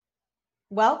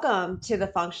Welcome to the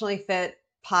Functionally Fit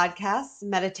podcast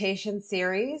meditation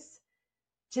series.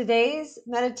 Today's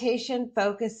meditation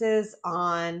focuses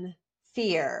on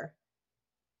fear.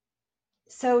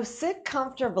 So sit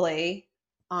comfortably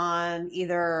on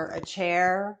either a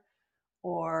chair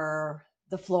or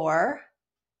the floor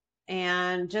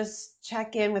and just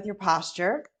check in with your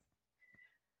posture.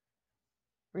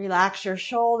 Relax your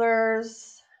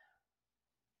shoulders.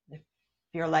 If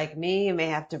you're like me, you may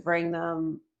have to bring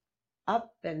them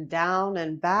up and down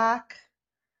and back.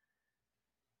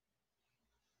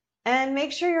 And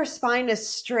make sure your spine is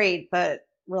straight but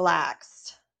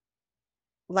relaxed.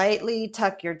 Lightly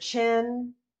tuck your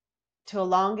chin to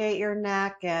elongate your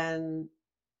neck and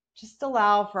just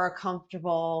allow for a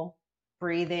comfortable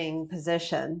breathing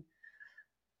position.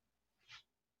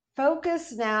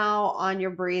 Focus now on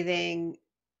your breathing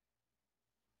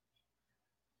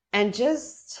and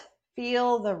just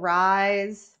feel the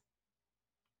rise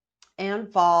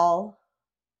and fall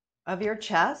of your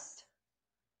chest.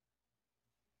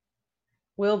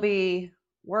 We'll be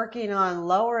working on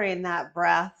lowering that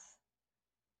breath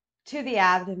to the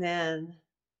abdomen,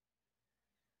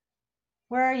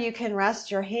 where you can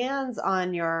rest your hands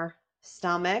on your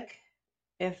stomach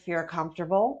if you're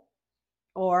comfortable,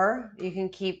 or you can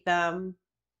keep them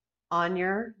on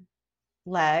your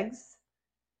legs,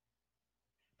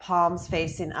 palms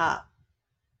facing up.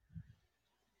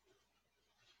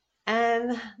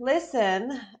 And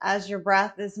listen as your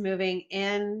breath is moving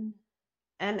in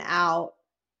and out,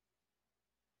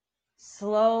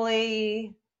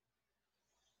 slowly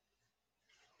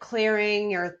clearing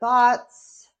your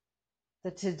thoughts,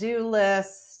 the to-do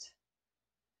list,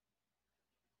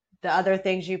 the other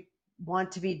things you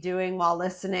want to be doing while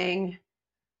listening.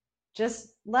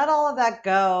 Just let all of that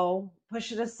go,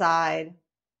 push it aside.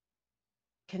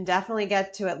 Can definitely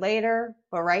get to it later,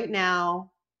 but right now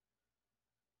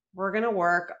we're going to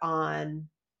work on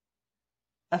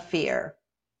a fear.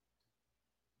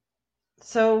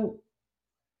 So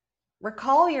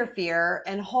recall your fear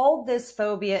and hold this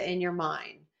phobia in your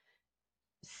mind.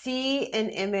 See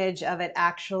an image of it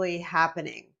actually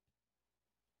happening.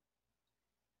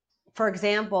 For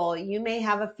example, you may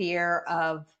have a fear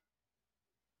of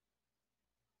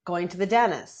going to the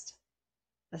dentist.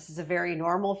 This is a very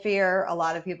normal fear. A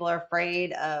lot of people are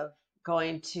afraid of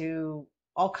going to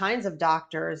all kinds of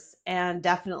doctors and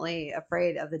definitely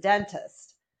afraid of the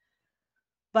dentist.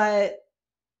 But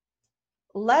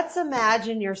let's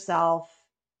imagine yourself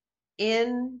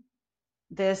in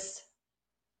this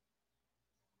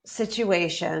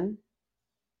situation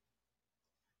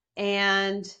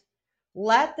and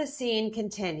let the scene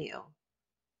continue.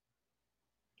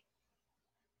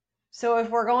 So if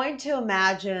we're going to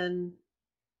imagine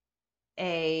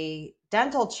a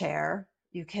dental chair,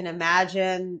 you can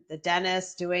imagine the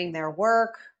dentist doing their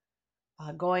work,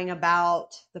 going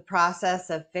about the process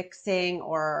of fixing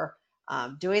or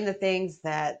doing the things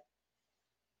that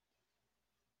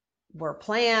were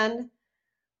planned,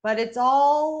 but it's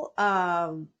all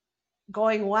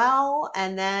going well,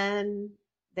 and then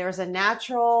there's a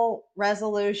natural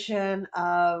resolution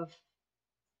of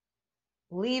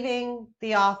leaving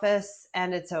the office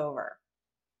and it's over.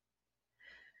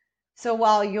 So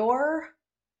while your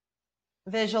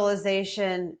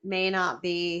visualization may not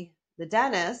be the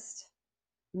dentist,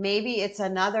 maybe it's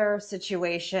another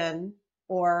situation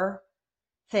or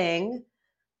thing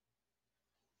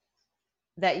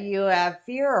that you have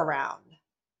fear around.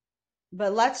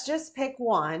 But let's just pick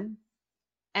one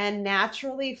and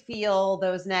naturally feel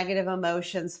those negative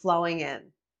emotions flowing in.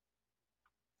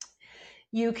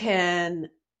 You can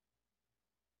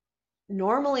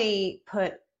normally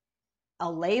put a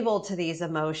label to these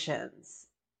emotions,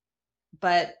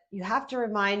 but you have to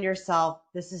remind yourself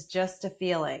this is just a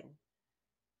feeling.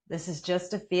 This is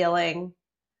just a feeling.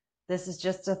 This is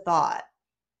just a thought.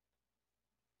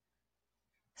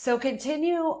 So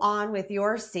continue on with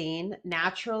your scene,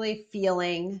 naturally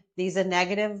feeling these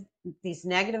negative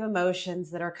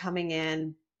emotions that are coming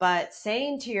in, but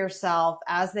saying to yourself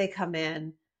as they come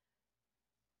in,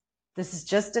 this is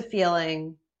just a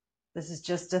feeling. This is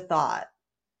just a thought.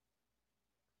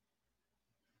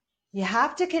 You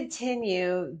have to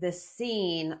continue the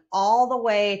scene all the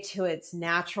way to its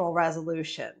natural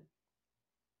resolution.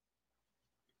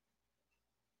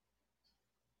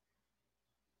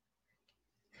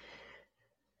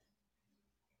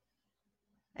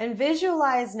 And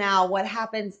visualize now what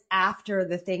happens after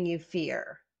the thing you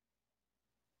fear.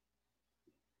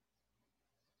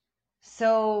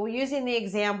 So using the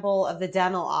example of the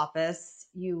dental office,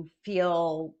 you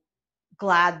feel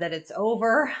glad that it's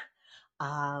over,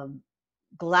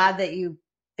 glad that you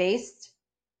faced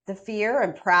the fear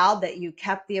and proud that you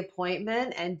kept the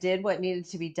appointment and did what needed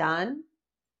to be done.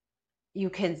 You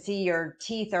can see your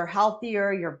teeth are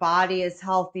healthier, your body is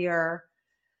healthier.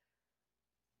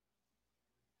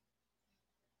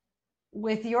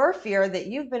 With your fear that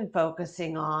you've been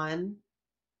focusing on,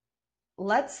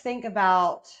 let's think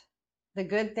about the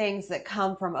good things that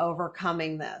come from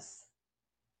overcoming this.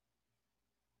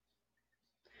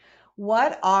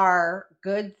 What are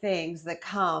good things that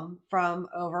come from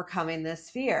overcoming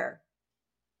this fear?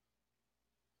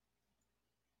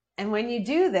 And when you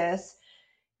do this,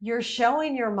 you're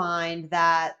showing your mind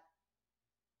that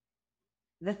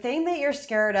the thing that you're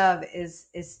scared of is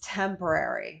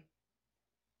temporary.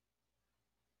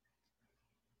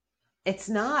 It's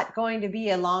not going to be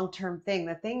a long-term thing.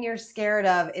 The thing you're scared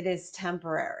of, it is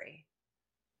temporary.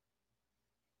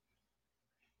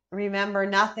 Remember,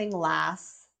 nothing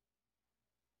lasts.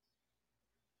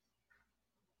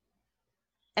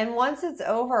 And once it's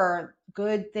over,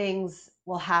 good things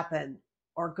will happen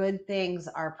or good things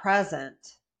are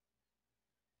present.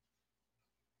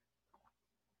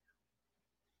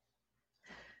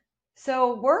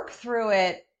 So work through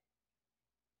it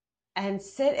and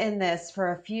sit in this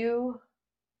for a few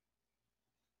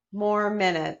more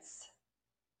minutes,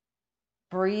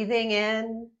 breathing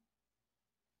in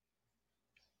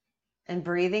and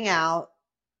breathing out,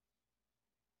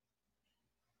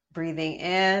 breathing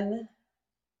in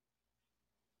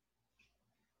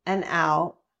and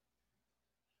out,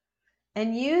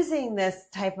 and using this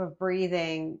type of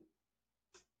breathing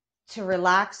to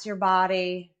relax your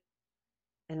body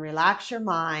and relax your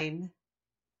mind.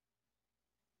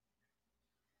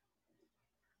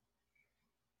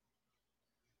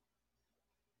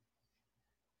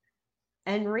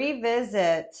 And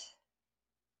revisit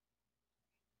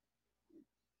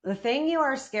the thing you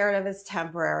are scared of is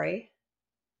temporary.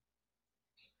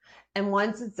 And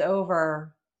once it's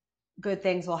over, good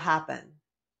things will happen.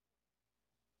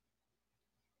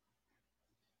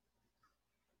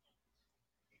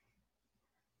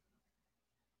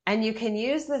 And you can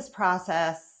use this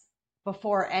process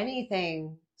before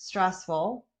anything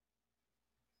stressful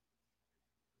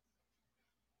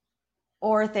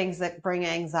or things that bring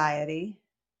anxiety,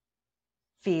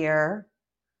 fear.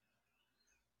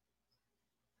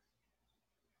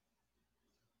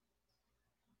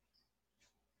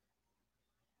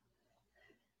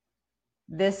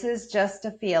 This is just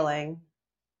a feeling.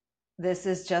 This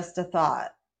is just a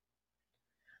thought.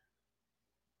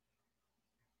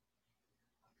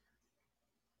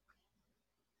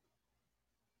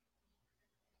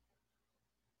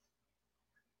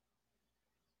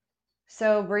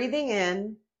 So breathing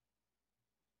in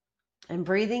and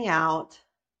breathing out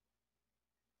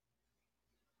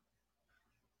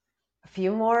a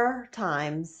few more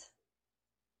times.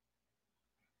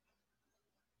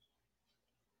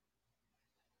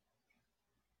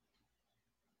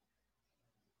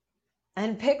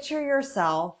 And picture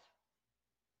yourself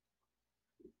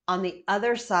on the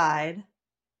other side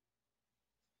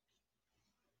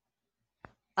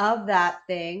of that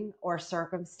thing or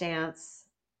circumstance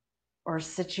or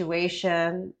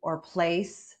situation or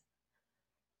place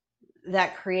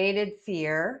that created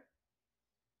fear,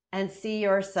 and see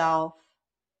yourself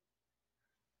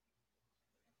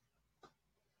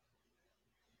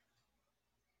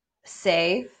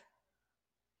safe,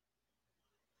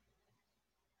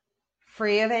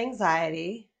 free of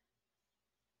anxiety,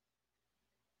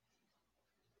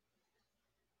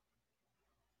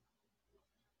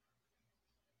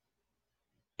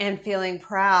 and feeling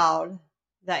proud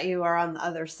that you are on the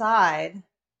other side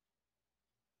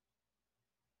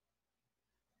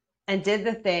and did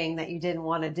the thing that you didn't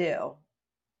want to do.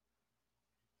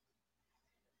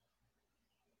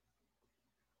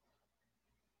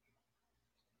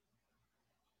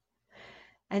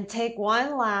 And take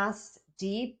one last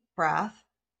deep breath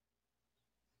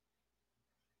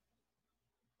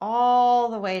all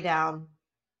the way down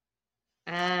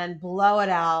and blow it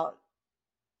out.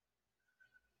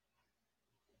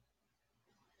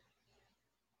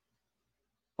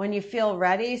 When you feel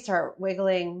ready, start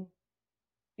wiggling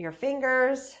your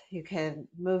fingers. You can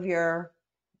move your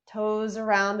toes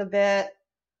around a bit.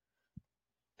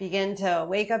 Begin to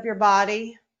wake up your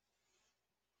body.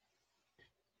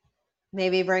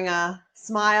 Maybe bring a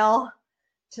smile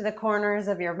to the corners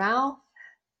of your mouth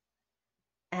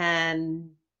and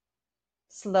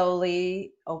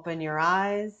slowly open your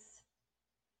eyes.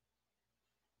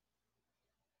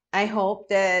 I hope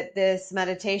that this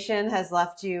meditation has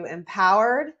left you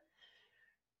empowered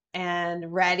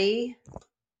and ready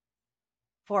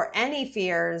for any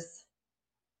fears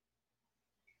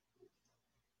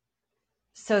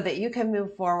so that you can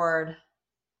move forward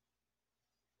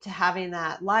to having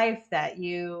that life that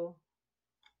you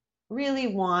really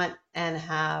want and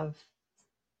have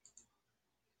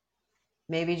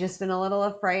maybe just been a little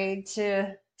afraid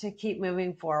to keep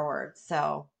moving forward.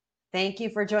 So thank you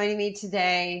for joining me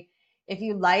today. If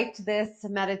you liked this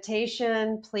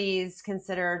meditation, please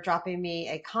consider dropping me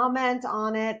a comment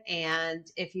on it. And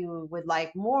if you would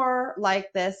like more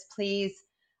like this, please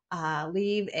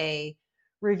leave a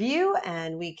review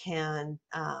and we can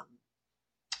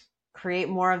create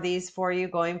more of these for you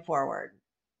going forward.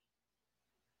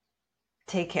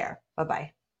 Take care.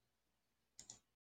 Bye-bye.